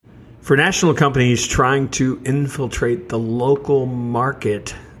For national companies trying to infiltrate the local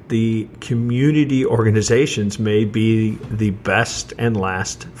market, the community organizations may be the best and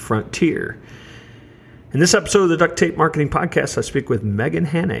last frontier. In this episode of the Duct Tape Marketing Podcast, I speak with Megan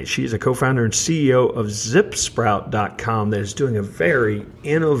Hannay. She's a co-founder and CEO of ZipSprout.com that is doing a very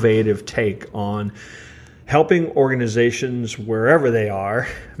innovative take on helping organizations wherever they are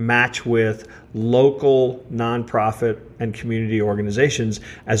match with local nonprofit and community organizations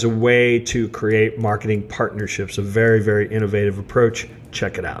as a way to create marketing partnerships. A very, very innovative approach.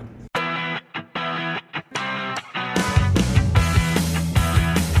 Check it out.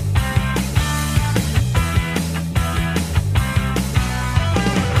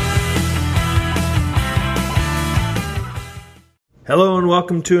 Hello and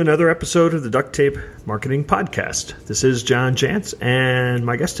welcome to another episode of the Duct Tape Marketing Podcast. This is John Jantsch, and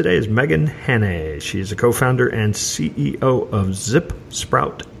my guest today is Megan Hannay. She's a co-founder and CEO of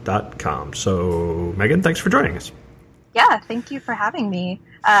ZipSprout.com. So, Megan, thanks for joining us. Yeah, thank you for having me.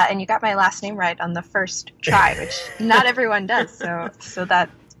 And you got my last name right on the first try, which not everyone does. So that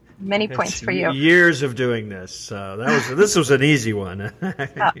many points for you. Years of doing this. So this was an easy one.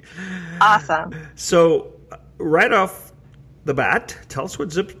 Oh, awesome. So, right off the bat, tell us what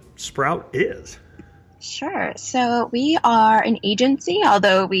ZipSprout is. Sure. So we are an agency,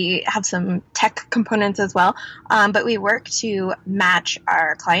 although we have some tech components as well. But we work to match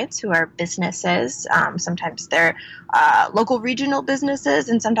our clients who are businesses. Sometimes they're local regional businesses,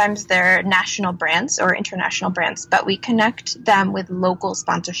 and sometimes they're national brands or international brands. But we connect them with local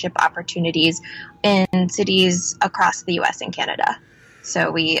sponsorship opportunities in cities across the U.S. and Canada.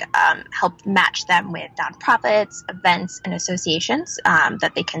 So we help match them with nonprofits, events, and associations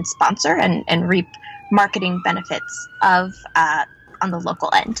that they can sponsor and reap marketing benefits of on the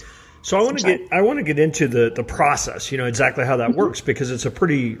local end. So I want to get into the process, exactly how that works, because I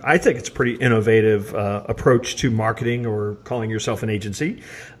think it's a pretty innovative approach to marketing or calling yourself an agency.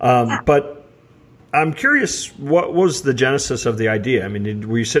 But I'm curious, what was the genesis of the idea? I mean,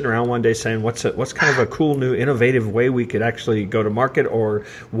 were you sitting around one day saying, what's kind of a cool, new, innovative way we could actually go to market? Or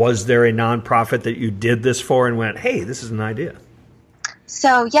was there a nonprofit that you did this for and went, hey, this is an idea?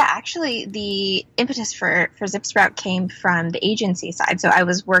 So, yeah, actually, the impetus for ZipSprout came from the agency side. So I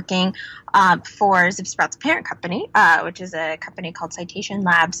was working for ZipSprout's parent company, which is a company called Citation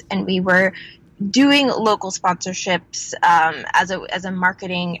Labs, and we were doing local sponsorships as a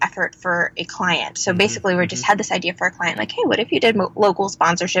marketing effort for a client. So basically, we just had this idea for a client, like, hey, what if you did local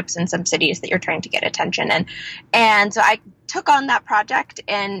sponsorships in some cities that you're trying to get attention in? And so I took on that project,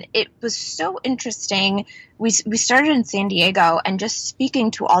 and it was so interesting. We started in San Diego, and just speaking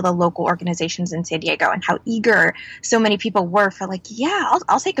to all the local organizations in San Diego and how eager so many people were for, like, yeah,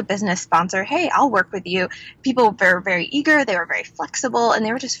 I'll take a business sponsor. Hey, I'll work with you. People were very eager. They were very flexible, and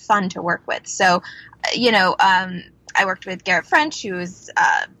they were just fun to work with. So, I worked with Garrett French, who is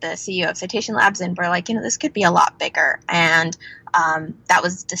the CEO of Citation Labs, and we're like, this could be a lot bigger. And that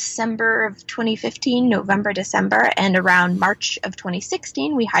was December of 2015, November, December. And around March of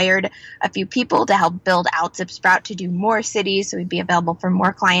 2016, we hired a few people to help build out ZipSprout to do more cities so we'd be available for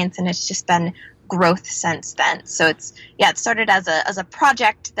more clients. And it's just been growth since then. So it started as a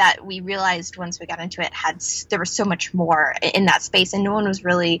project that we realized once we got into it there was so much more in that space, and no one was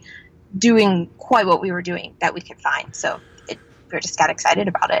really doing quite what we were doing that we could find. So we just got excited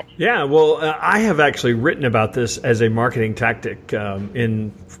about it. Yeah, well, I have actually written about this as a marketing tactic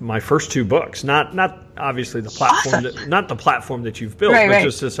in my first two books. Not obviously the platform, awesome. Not the platform that you've built, but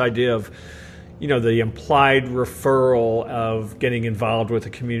just this idea of the implied referral of getting involved with a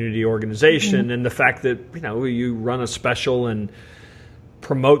community organization, and the fact that you run a special and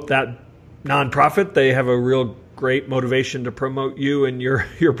promote that nonprofit. They have a real great motivation to promote you and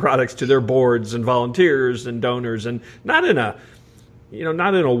your products to their boards and volunteers and donors, and not in a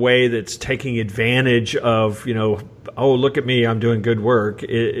way that's taking advantage of, oh, look at me, I'm doing good work.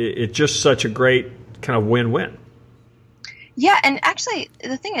 It's just such a great kind of win-win. Yeah, and actually,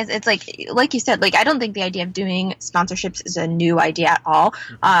 the thing is, it's like you said, I don't think the idea of doing sponsorships is a new idea at all.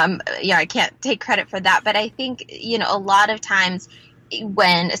 I can't take credit for that, but I think, a lot of times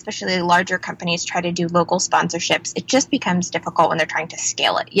when especially larger companies try to do local sponsorships, it just becomes difficult when they're trying to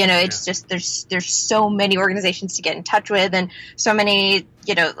scale it. It's just there's so many organizations to get in touch with and so many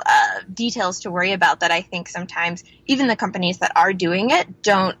details to worry about that I think sometimes even the companies that are doing it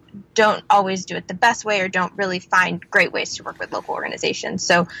don't always do it the best way or don't really find great ways to work with local organizations.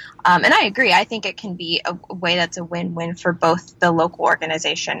 So, and I agree. I think it can be a way that's a win-win for both the local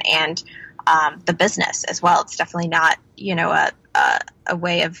organization and the business as well. It's definitely not a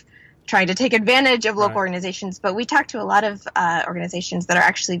way of trying to take advantage of local organizations. But we talk to a lot of organizations that are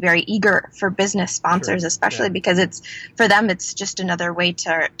actually very eager for business sponsors, especially because for them, it's just another way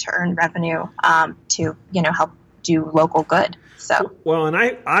to earn revenue, to, help do local good. So, well, and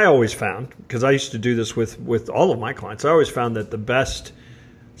I always found, because I used to do this with all of my clients, I always found that the best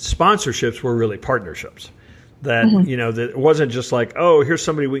sponsorships were really partnerships. That, that it wasn't just like, oh, here's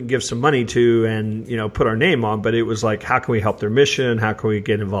somebody we can give some money to and, put our name on, but it was like, how can we help their mission? How can we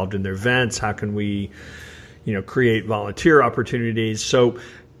get involved in their events? How can we, create volunteer opportunities? So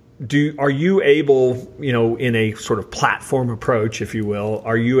are you able, in a sort of platform approach, if you will,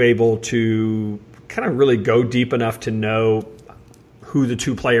 are you able to kind of really go deep enough to know who the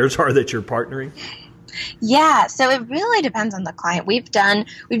two players are that you're partnering? Yeah, so it really depends on the client. We've done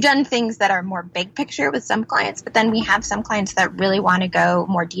things that are more big picture with some clients, but then we have some clients that really want to go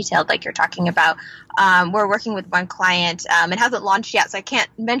more detailed, like you're talking about. We're working with one client. It hasn't launched yet, so I can't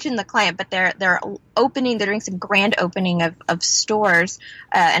mention the client, but they're doing some grand opening of stores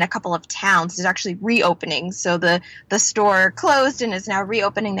in a couple of towns. It's actually reopening. So the store closed and is now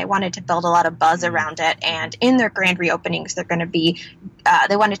reopening. They wanted to build a lot of buzz around it, and in their grand reopenings, they're going to be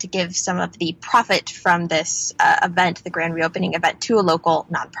they wanted to give some of the profit from this event, the grand reopening event, to a local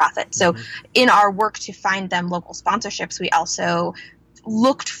nonprofit. So in our work to find them local sponsorships, we also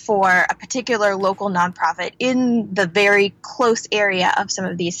looked for a particular local nonprofit in the very close area of some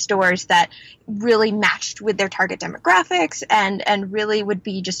of these stores that really matched with their target demographics and really would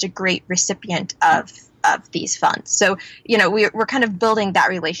be just a great recipient of these funds. So, we're kind of building that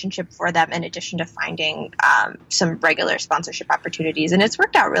relationship for them in addition to finding some regular sponsorship opportunities. And it's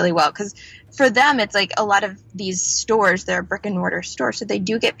worked out really well because for them, it's like a lot of these stores, they're brick and mortar stores. So they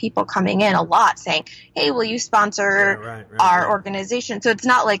do get people coming in a lot saying, hey, will you sponsor our organization? So it's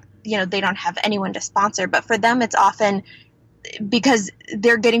not like, they don't have anyone to sponsor, but for them, it's often because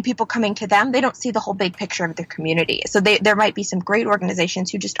they're getting people coming to them, they don't see the whole big picture of their community. So there might be some great organizations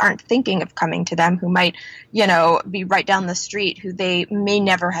who just aren't thinking of coming to them, who might, be right down the street, who they may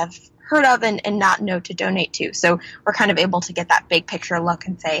never have heard of and not know to donate to. So we're kind of able to get that big picture look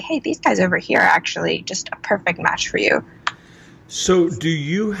and say, hey, these guys over here are actually just a perfect match for you. So do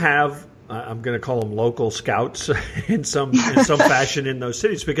you have I'm going to call them local scouts in some fashion in those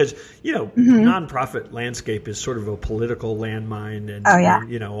cities because, nonprofit landscape is sort of a political landmine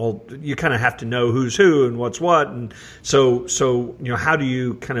and, you kind of have to know who's who and what's what. And so, how do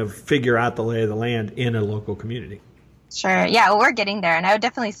you kind of figure out the lay of the land in a local community? Sure. Yeah, well, we're getting there. And I would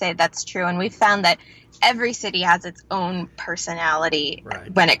definitely say that's true. And we've found that every city has its own personality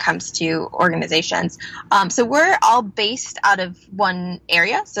when it comes to organizations. So we're all based out of one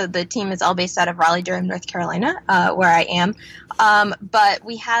area. So the team is all based out of Raleigh-Durham, North Carolina, where I am. But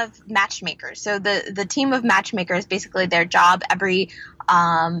we have matchmakers. So the team of matchmakers, basically their job every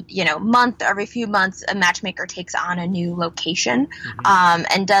month, every few months, a matchmaker takes on a new location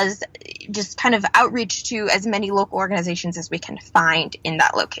and does just kind of outreach to as many local organizations as we can find in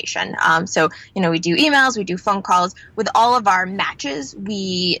that location. So, we do emails, we do phone calls. With all of our matches,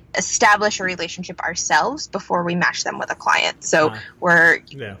 we establish a relationship ourselves before we match them with a client. So we're,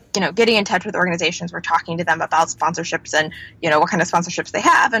 getting in touch with organizations. We're talking to them about sponsorships and, what kind of sponsorships they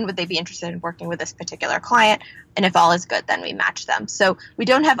have and would they be interested in working with this particular client. And if all is good, then we match them. So we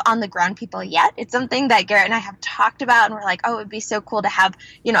don't have on the ground people yet. It's something that Garrett and I have talked about, and we're like, oh, it would be so cool to have,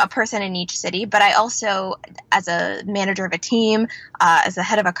 a person in each city. But I also, as a manager of a team, as the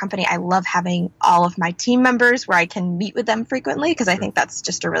head of a company, I love having all of my team members where I can meet with them frequently because I think that's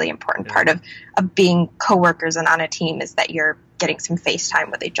just a really important part of being coworkers and on a team is that you're getting some face time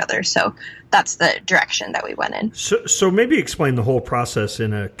with each other. So that's the direction that we went in. So maybe explain the whole process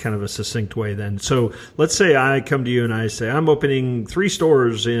in a kind of a succinct way then. So let's say I come to you and I say, I'm opening 3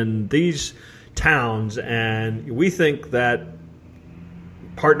 stores in these towns and we think that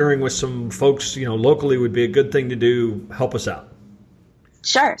partnering with some folks, locally would be a good thing to do. Help us out.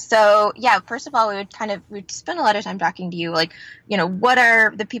 Sure. So, first of all, we'd spend a lot of time talking to you, like, what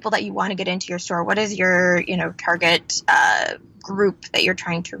are the people that you want to get into your store? What is your, target group that you're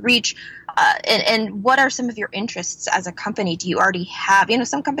trying to reach? And what are some of your interests as a company? Do you already have,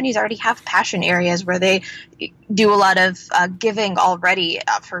 some companies already have passion areas where they do a lot of giving already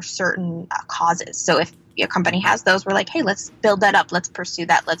for certain causes. So if your company has those, we're like, hey, let's build that up. Let's pursue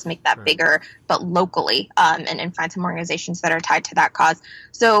that. Let's make that bigger, but locally, and find some organizations that are tied to that cause.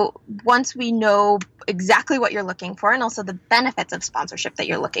 So once we know exactly what you're looking for and also the benefits of sponsorship that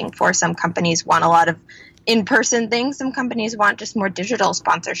you're looking for, some companies want a lot of in-person things. Some companies want just more digital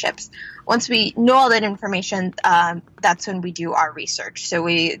sponsorships. Once we know all that information, that's when we do our research. So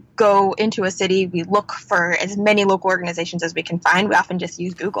we go into a city, we look for as many local organizations as we can find. We often just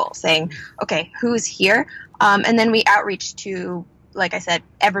use Google saying, okay, who's here? And then we outreach to, like I said,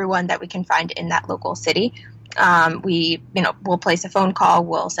 everyone that we can find in that local city. We'll place a phone call,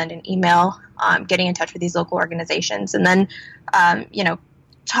 we'll send an email, getting in touch with these local organizations, and then,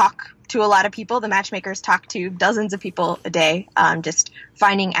 talk to a lot of people. The matchmakers talk to dozens of people a day, just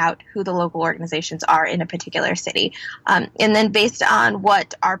finding out who the local organizations are in a particular city. And then based on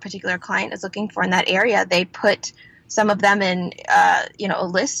what our particular client is looking for in that area, they put some of them in, a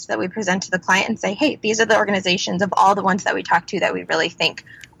list that we present to the client and say, hey, these are the organizations of all the ones that we talk to that we really think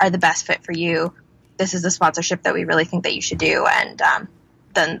are the best fit for you. This is the sponsorship that we really think that you should do. And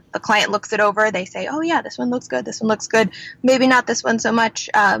then the client looks it over. They say, oh, yeah, this one looks good. This one looks good. Maybe not this one so much.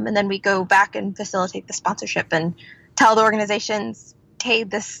 And then we go back and facilitate the sponsorship and tell the organizations, hey,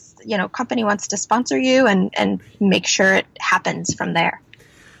 this company wants to sponsor you, and make sure it happens from there.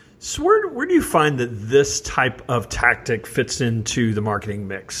 So where do you find that this type of tactic fits into the marketing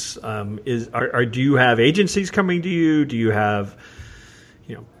mix? Do you have agencies coming to you? Do you have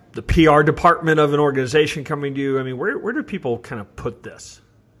the PR department of an organization coming to you? I mean, where do people kind of put this?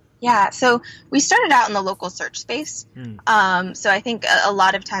 Yeah, so we started out in the local search space. So I think a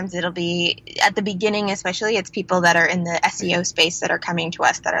lot of times it'll be, at the beginning especially, it's people that are in the SEO space that are coming to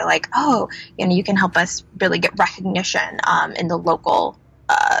us that are like, oh, you can help us really get recognition in the local,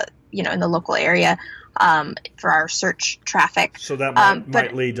 in the local area for our search traffic. So that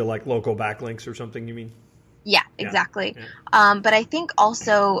might lead to like local backlinks or something, you mean? Yeah, exactly. Yeah. But I think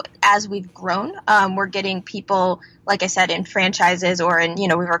also as we've grown, we're getting people, like I said, in franchises or in, we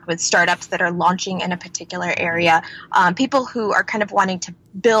work with startups that are launching in a particular area, people who are kind of wanting to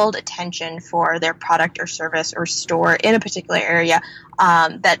build attention for their product or service or store in a particular area,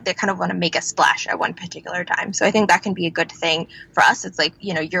 that they kind of want to make a splash at one particular time. So I think that can be a good thing for us. It's like,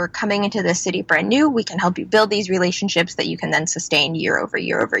 you're coming into this city brand new. We can help you build these relationships that you can then sustain year over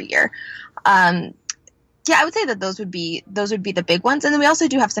year over year. Yeah, I would say that those would be the big ones. And then we also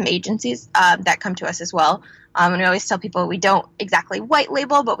do have some agencies that come to us as well. And we always tell people we don't exactly white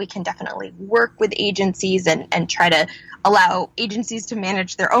label, but we can definitely work with agencies and try to allow agencies to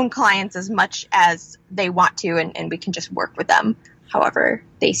manage their own clients as much as they want to, and we can just work with them however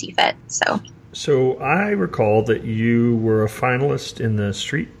they see fit. So I recall that you were a finalist in the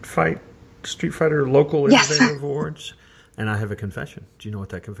Street Fighter Local Innovative Awards, and I have a confession. Do you know what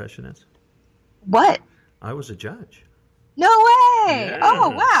that confession is? What? I was a judge. No way! Yeah. Oh,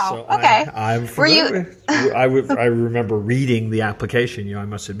 wow. So okay. I'm familiar. I remember reading the application. I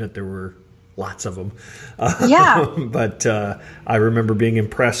must admit there were lots of them. Yeah. But I remember being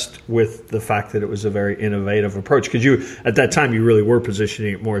impressed with the fact that it was a very innovative approach. Because at that time, you really were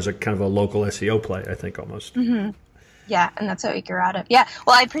positioning it more as a kind of a local SEO play, I think, almost. Mm-hmm. Yeah, and that's how we grew out of. Yeah.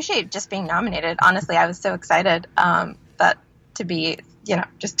 Well, I appreciate just being nominated. Honestly, I was so excited that to be,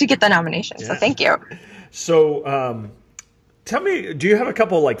 just to get the nomination. Yeah. So thank you. So tell me, do you have a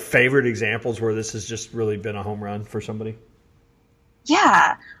couple like favorite examples where this has just really been a home run for somebody?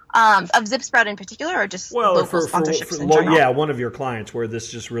 Yeah. Of ZipSprout in particular, or just local sponsorships in general? Yeah, one of your clients where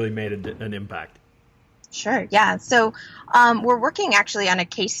this just really made an impact. Sure, yeah. So we're working actually on a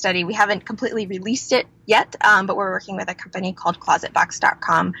case study. We haven't completely released it yet, but we're working with a company called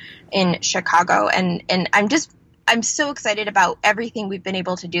ClosetBox.com in Chicago. And I'm so excited about everything we've been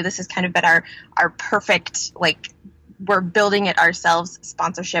able to do. This has kind of been our perfect, we're building it ourselves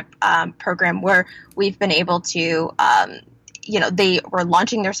sponsorship program where we've been able to, they were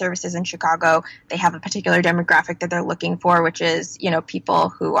launching their services in Chicago. They have a particular demographic that they're looking for, which is, people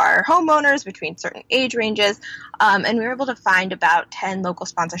who are homeowners between certain age ranges. And we were able to find about 10 local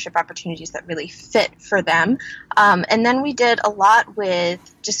sponsorship opportunities that really fit for them. And then we did a lot with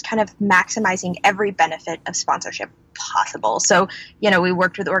just kind of maximizing every benefit of sponsorship possible. So, we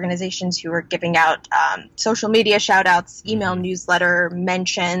worked with organizations who were giving out social media shout outs, email newsletter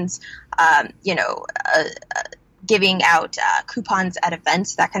mentions, giving out coupons at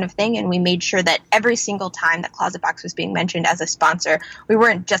events, that kind of thing. And we made sure that every single time that ClosetBox was being mentioned as a sponsor, we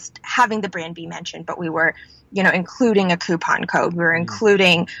weren't just having the brand be mentioned, but we were, including a coupon code. We were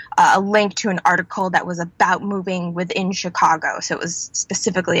including a link to an article that was about moving within Chicago. So it was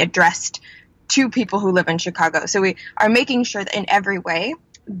specifically addressed to people who live in Chicago. So we are making sure that in every way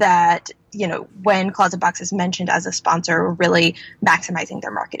that, when Closet Box is mentioned as a sponsor, we're really maximizing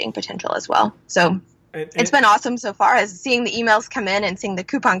their marketing potential as well. So it's been awesome so far, as seeing the emails come in and seeing the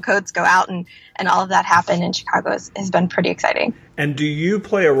coupon codes go out and all of that happen in Chicago has been pretty exciting. And do you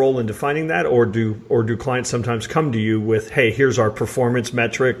play a role in defining that, or do clients sometimes come to you with, hey, here's our performance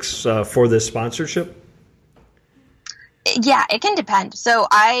metrics for this sponsorship? Yeah, it can depend. So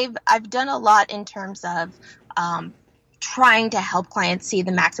I've done a lot in terms of trying to help clients see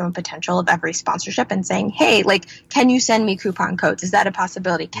the maximum potential of every sponsorship and saying, hey, can you send me coupon codes? Is that a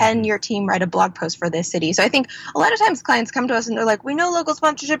possibility? Can your team write a blog post for this city? So I think a lot of times clients come to us and they're like, we know local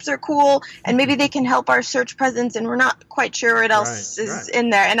sponsorships are cool and maybe they can help our search presence and we're not quite sure what else is in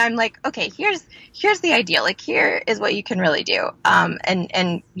there. And I'm like, okay, here's the idea. Here is what you can really do.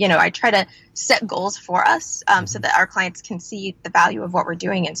 And I try to set goals for us so that our clients can see the value of what we're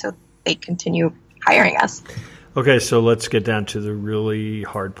doing and so they continue hiring us. Okay, so let's get down to the really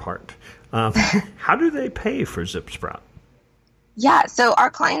hard part. How do they pay for ZipSprout? Yeah, so our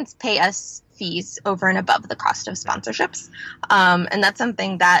clients pay us fees over and above the cost of sponsorships. And that's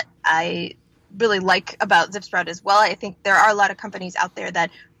something that I really like about ZipSprout as well. I think there are a lot of companies out there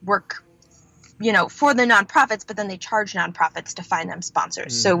that work for the nonprofits, but then they charge nonprofits to find them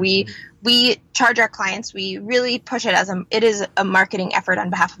sponsors. So we charge our clients. We really push it it is a marketing effort on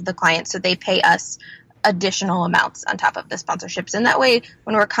behalf of the client. So they pay us additional amounts on top of the sponsorships. And that way,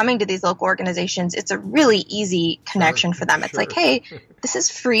 when we're coming to these local organizations, it's a really easy connection for them. It's like, hey, this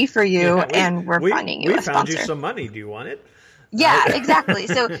is free for you, and we're finding you a sponsor. We found you some money. Do you want it? Yeah, exactly.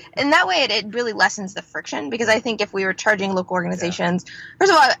 So in that way, it really lessens the friction, because I think if we were charging local organizations,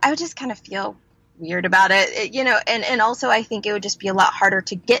 first of all, I would just kind of feel weird about it, and also I think it would just be a lot harder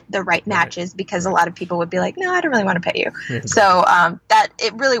to get the right matches because a lot of people would be like, no, I don't really want to pay you. So that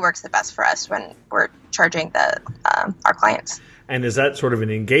it really works the best for us when we're charging our clients. And is that sort of an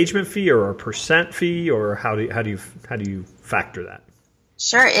engagement fee or a percent fee, or how do you factor that?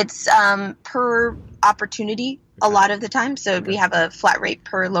 Sure, it's per opportunity a lot of the time. So we have a flat rate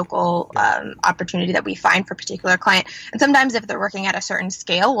per local opportunity that we find for a particular client. And sometimes if they're working at a certain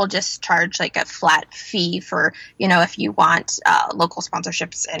scale, we'll just charge a flat fee for, if you want local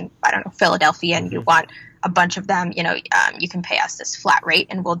sponsorships in, Philadelphia, and you want a bunch of them, you can pay us this flat rate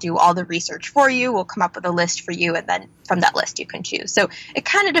and we'll do all the research for you. We'll come up with a list for you, and then from that list you can choose. So it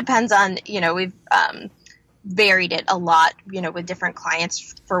kind of depends on, we've varied it a lot, with different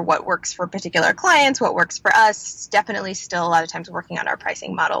clients for what works for particular clients, what works for us. Definitely still a lot of times working on our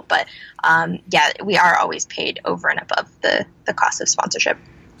pricing model, but we are always paid over and above the cost of sponsorship.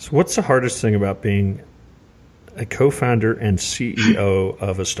 So what's the hardest thing about being a co-founder and CEO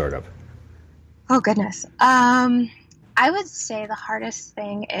of a startup? Oh, goodness. I would say the hardest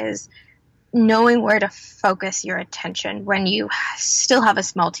thing is knowing where to focus your attention when you still have a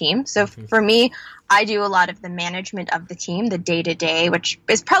small team. So for me, I do a lot of the management of the team, the day-to-day, which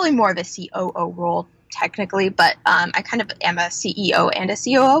is probably more of a COO role technically, but I kind of am a CEO and a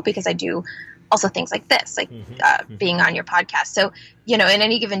COO because I do also things like this, being on your podcast. So, in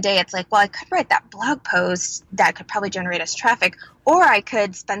any given day, it's like, well, I could write that blog post that could probably generate us traffic, or I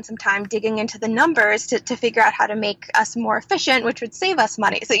could spend some time digging into the numbers to figure out how to make us more efficient, which would save us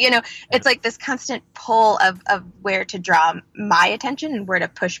money. So, it's like this constant pull of where to draw my attention and where to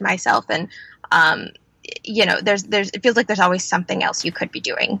push myself. And, it feels like there's always something else you could be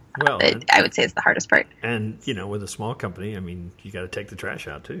doing. Well, I would say is the hardest part. And, with a small company, you got to take the trash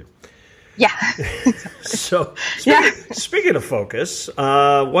out too. Yeah. So speaking of focus,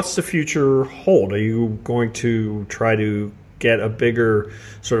 what's the future hold? Are you going to try to get a bigger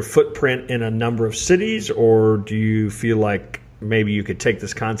sort of footprint in a number of cities, or do you feel like maybe you could take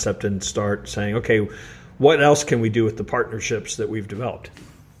this concept and start saying, okay, what else can we do with the partnerships that we've developed?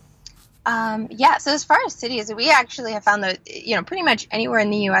 So as far as cities, we actually have found that, pretty much anywhere in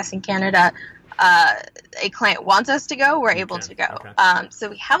the U.S. and Canada, a client wants us to go, we're able to go. Okay. So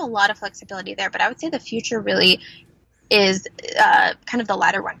we have a lot of flexibility there, but I would say the future really is kind of the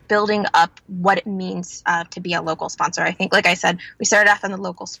latter one, building up what it means to be a local sponsor. I think, like I said, we started off in the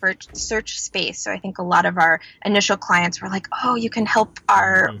local search space. So I think a lot of our initial clients were like, oh, you can help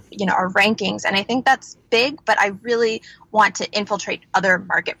our rankings. And I think that's big, but I really want to infiltrate other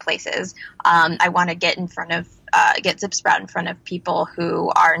marketplaces. I want to get get ZipSprout in front of people who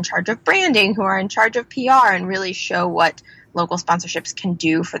are in charge of branding, who are in charge of PR, and really show what local sponsorships can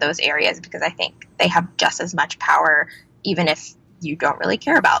do for those areas, because I think they have just as much power, even if you don't really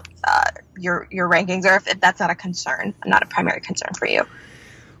care about your rankings, or if that's not a primary concern for you.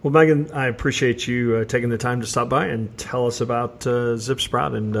 Well, Megan, I appreciate you taking the time to stop by and tell us about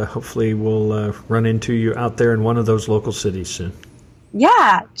ZipSprout, and hopefully we'll run into you out there in one of those local cities soon.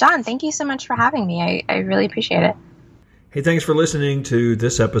 Yeah, John, thank you so much for having me. I really appreciate it. Hey, thanks for listening to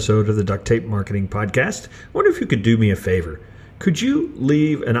this episode of the Duct Tape Marketing Podcast. I wonder if you could do me a favor. Could you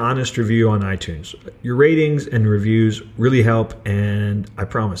leave an honest review on iTunes? Your ratings and reviews really help, and I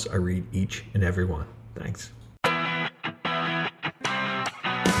promise I read each and every one. Thanks.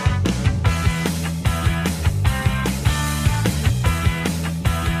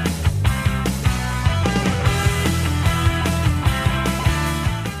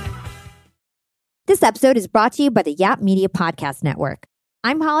 This episode is brought to you by the Yap Media Podcast Network.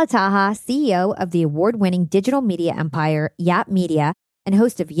 I'm Hala Taha, CEO of the award-winning digital media empire, Yap Media, and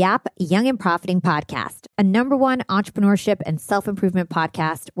host of Yap Young and Profiting Podcast, a #1 entrepreneurship and self-improvement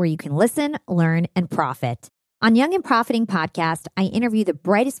podcast where you can listen, learn, and profit. On Young and Profiting Podcast, I interview the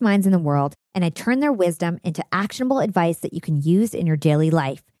brightest minds in the world, and I turn their wisdom into actionable advice that you can use in your daily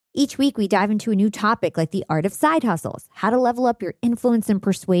life. Each week, we dive into a new topic like the art of side hustles, how to level up your influence and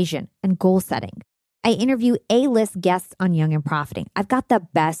persuasion, and goal setting. I interview A-list guests on Young and Profiting. I've got the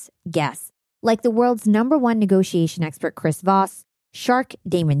best guests, like the world's #1 negotiation expert, Chris Voss, Shark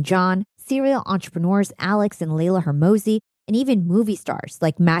Damon John, serial entrepreneurs Alex and Layla Hermosi, and even movie stars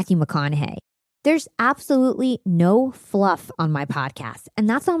like Matthew McConaughey. There's absolutely no fluff on my podcast, and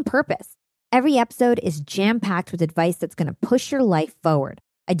that's on purpose. Every episode is jam-packed with advice that's going to push your life forward.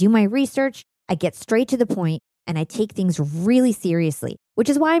 I do my research, I get straight to the point, and I take things really seriously, which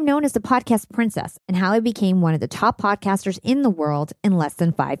is why I'm known as the podcast princess and how I became one of the top podcasters in the world in less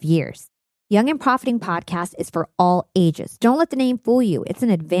than 5 years. Young and Profiting Podcast is for all ages. Don't let the name fool you. It's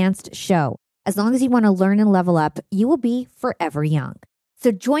an advanced show. As long as you want to learn and level up, you will be forever young.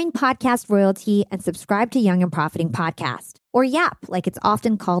 So join Podcast Royalty and subscribe to Young and Profiting Podcast, or YAP, like it's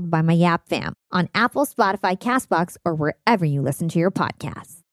often called by my YAP fam, on Apple, Spotify, CastBox, or wherever you listen to your podcasts.